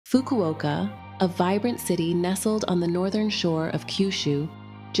Fukuoka, a vibrant city nestled on the northern shore of Kyushu,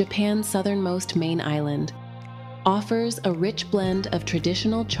 Japan's southernmost main island, offers a rich blend of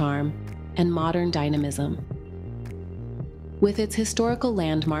traditional charm and modern dynamism. With its historical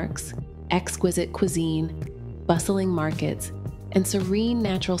landmarks, exquisite cuisine, bustling markets, and serene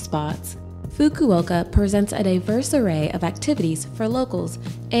natural spots, Fukuoka presents a diverse array of activities for locals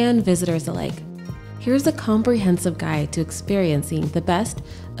and visitors alike. Here's a comprehensive guide to experiencing the best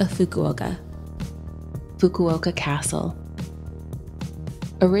of Fukuoka. Fukuoka Castle.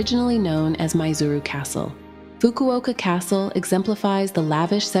 Originally known as Maizuru Castle, Fukuoka Castle exemplifies the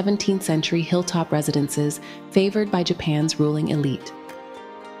lavish 17th century hilltop residences favored by Japan's ruling elite.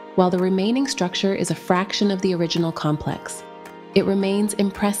 While the remaining structure is a fraction of the original complex, it remains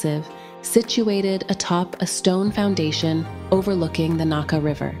impressive, situated atop a stone foundation overlooking the Naka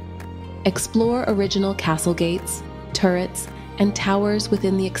River. Explore original castle gates, turrets, and towers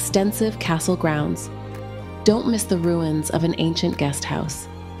within the extensive castle grounds. Don't miss the ruins of an ancient guest house,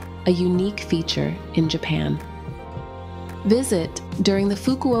 a unique feature in Japan. Visit during the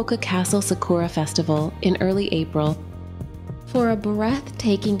Fukuoka Castle Sakura Festival in early April for a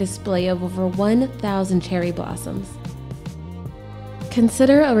breathtaking display of over 1,000 cherry blossoms.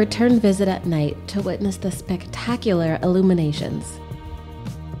 Consider a return visit at night to witness the spectacular illuminations.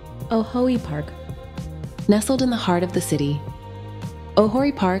 Ohori Park. Nestled in the heart of the city,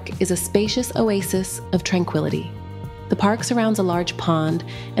 Ohori Park is a spacious oasis of tranquility. The park surrounds a large pond,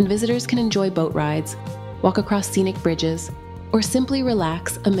 and visitors can enjoy boat rides, walk across scenic bridges, or simply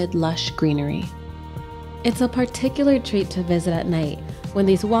relax amid lush greenery. It's a particular treat to visit at night when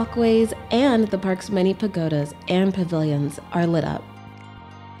these walkways and the park's many pagodas and pavilions are lit up.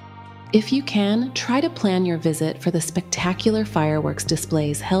 If you can, try to plan your visit for the spectacular fireworks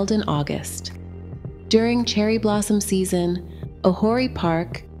displays held in August. During cherry blossom season, Ohori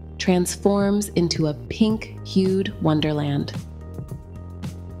Park transforms into a pink-hued wonderland.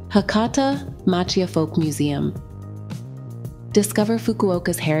 Hakata Machiya Folk Museum. Discover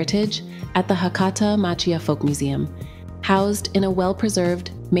Fukuoka's heritage at the Hakata Machiya Folk Museum, housed in a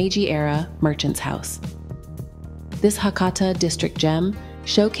well-preserved Meiji-era merchant's house. This Hakata district gem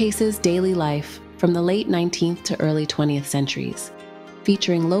showcases daily life from the late 19th to early 20th centuries,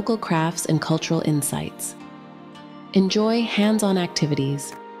 featuring local crafts and cultural insights. Enjoy hands-on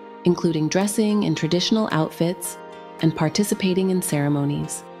activities, including dressing in traditional outfits and participating in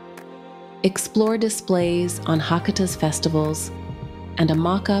ceremonies. Explore displays on Hakata's festivals and a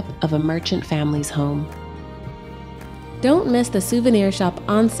mock-up of a merchant family's home. Don't miss the souvenir shop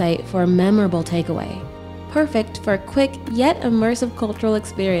on-site for a memorable takeaway. Perfect for a quick yet immersive cultural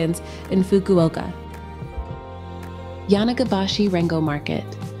experience in Fukuoka. Yanagibashi Rengo Market.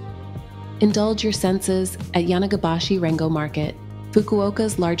 Indulge your senses at Yanagibashi Rengo Market,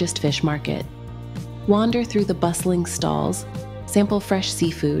 Fukuoka's largest fish market. Wander through the bustling stalls, sample fresh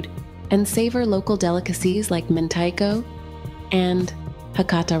seafood, and savor local delicacies like mentaiko and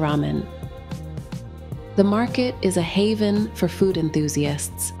Hakata ramen. The market is a haven for food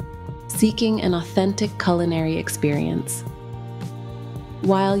enthusiasts seeking an authentic culinary experience.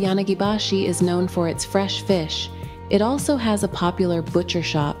 While Yanagibashi is known for its fresh fish, it also has a popular butcher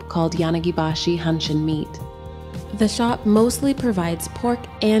shop called Yanagibashi Hanshin Meat. The shop mostly provides pork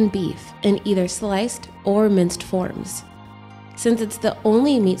and beef in either sliced or minced forms. Since it's the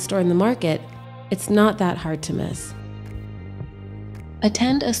only meat store in the market, it's not that hard to miss.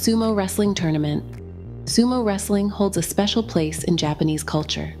 Attend a sumo wrestling tournament. Sumo wrestling holds a special place in Japanese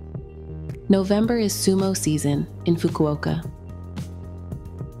culture. November is sumo season in Fukuoka.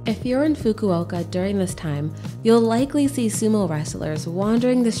 If you're in Fukuoka during this time, you'll likely see sumo wrestlers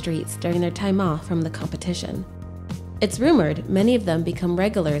wandering the streets during their time off from the competition. It's rumored many of them become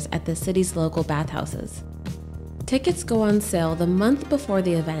regulars at the city's local bathhouses. Tickets go on sale the month before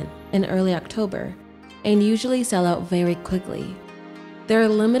the event in early October and usually sell out very quickly. There are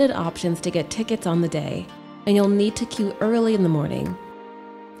limited options to get tickets on the day, and you'll need to queue early in the morning.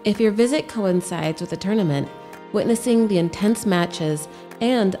 If your visit coincides with the tournament, witnessing the intense matches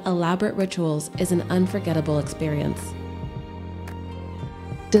and elaborate rituals is an unforgettable experience.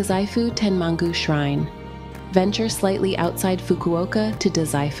 Dazaifu Tenmangu Shrine. Venture slightly outside Fukuoka to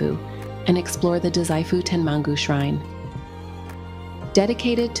Dazaifu and explore the Dazaifu Tenmangu Shrine.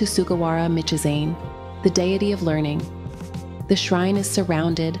 Dedicated to Sugawara Michizane, the deity of learning, the shrine is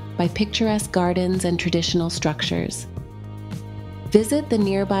surrounded by picturesque gardens and traditional structures. Visit the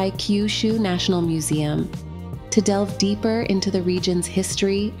nearby Kyushu National Museum to delve deeper into the region's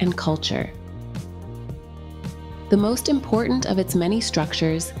history and culture. The most important of its many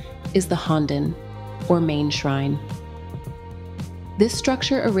structures is the Honden, or main shrine. This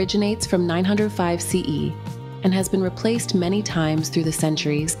structure originates from 905 CE and has been replaced many times through the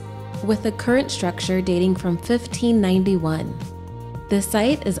centuries, with the current structure dating from 1591. The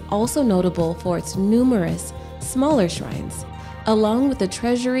site is also notable for its numerous smaller shrines, along with the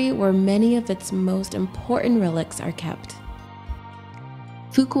treasury where many of its most important relics are kept.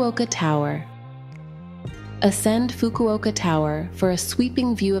 Fukuoka Tower. Ascend Fukuoka Tower for a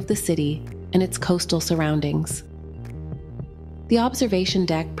sweeping view of the city and its coastal surroundings. The observation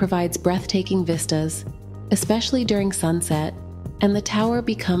deck provides breathtaking vistas, especially during sunset, and the tower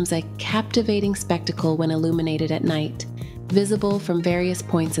becomes a captivating spectacle when illuminated at night, visible from various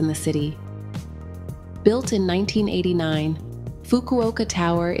points in the city. Built in 1989, Fukuoka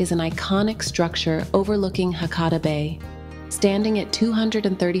Tower is an iconic structure overlooking Hakata Bay, standing at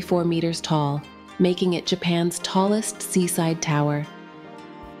 234 meters tall, making it Japan's tallest seaside tower.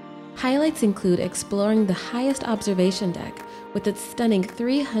 Highlights include exploring the highest observation deck with its stunning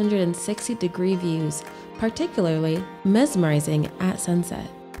 360-degree views, particularly mesmerizing at sunset.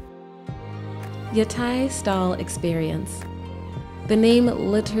 Yatai Stall Experience. The name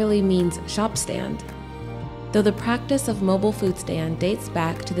literally means shop stand, though the practice of mobile food stand dates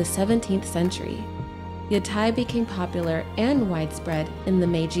back to the 17th century. Yatai became popular and widespread in the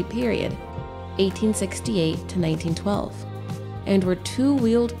Meiji period, 1868 to 1912, and were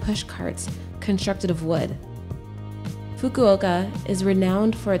two-wheeled push carts constructed of wood. Fukuoka is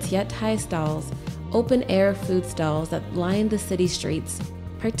renowned for its yatai stalls, open-air food stalls that line the city streets,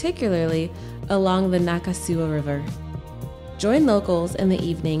 particularly along the Nakasuo River. Join locals in the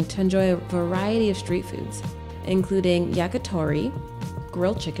evening to enjoy a variety of street foods, including yakitori,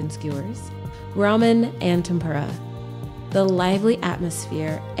 grilled chicken skewers, ramen, and tempura. The lively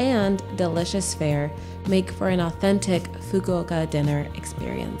atmosphere and delicious fare make for an authentic Fukuoka dinner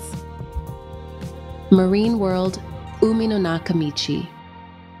experience. Marine World Uminonakamichi.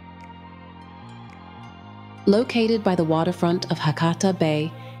 Located by the waterfront of Hakata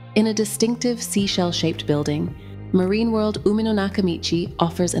Bay in a distinctive seashell-shaped building, Marine World Uminonakamichi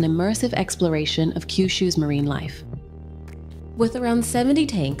offers an immersive exploration of Kyushu's marine life. With around 70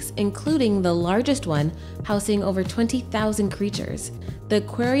 tanks, including the largest one housing over 20,000 creatures, the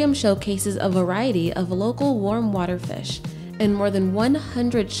aquarium showcases a variety of local warm water fish and more than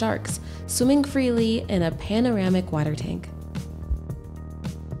 100 sharks swimming freely in a panoramic water tank.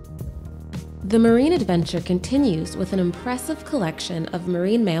 The marine adventure continues with an impressive collection of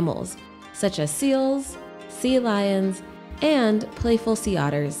marine mammals, such as seals, sea lions, and playful sea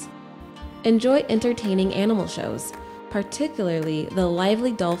otters. Enjoy entertaining animal shows, particularly the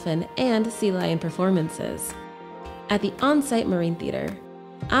lively dolphin and sea lion performances, at the on-site marine theater.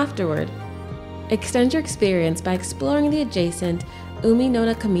 Afterward, extend your experience by exploring the adjacent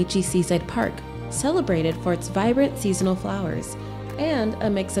Uminonakamichi Seaside Park, celebrated for its vibrant seasonal flowers and a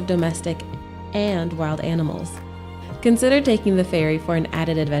mix of domestic and wild animals. Consider taking the ferry for an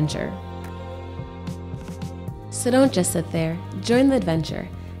added adventure. So don't just sit there, join the adventure.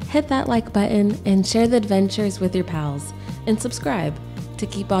 Hit that like button and share the adventures with your pals, and subscribe to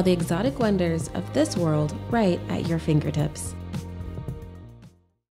keep all the exotic wonders of this world right at your fingertips.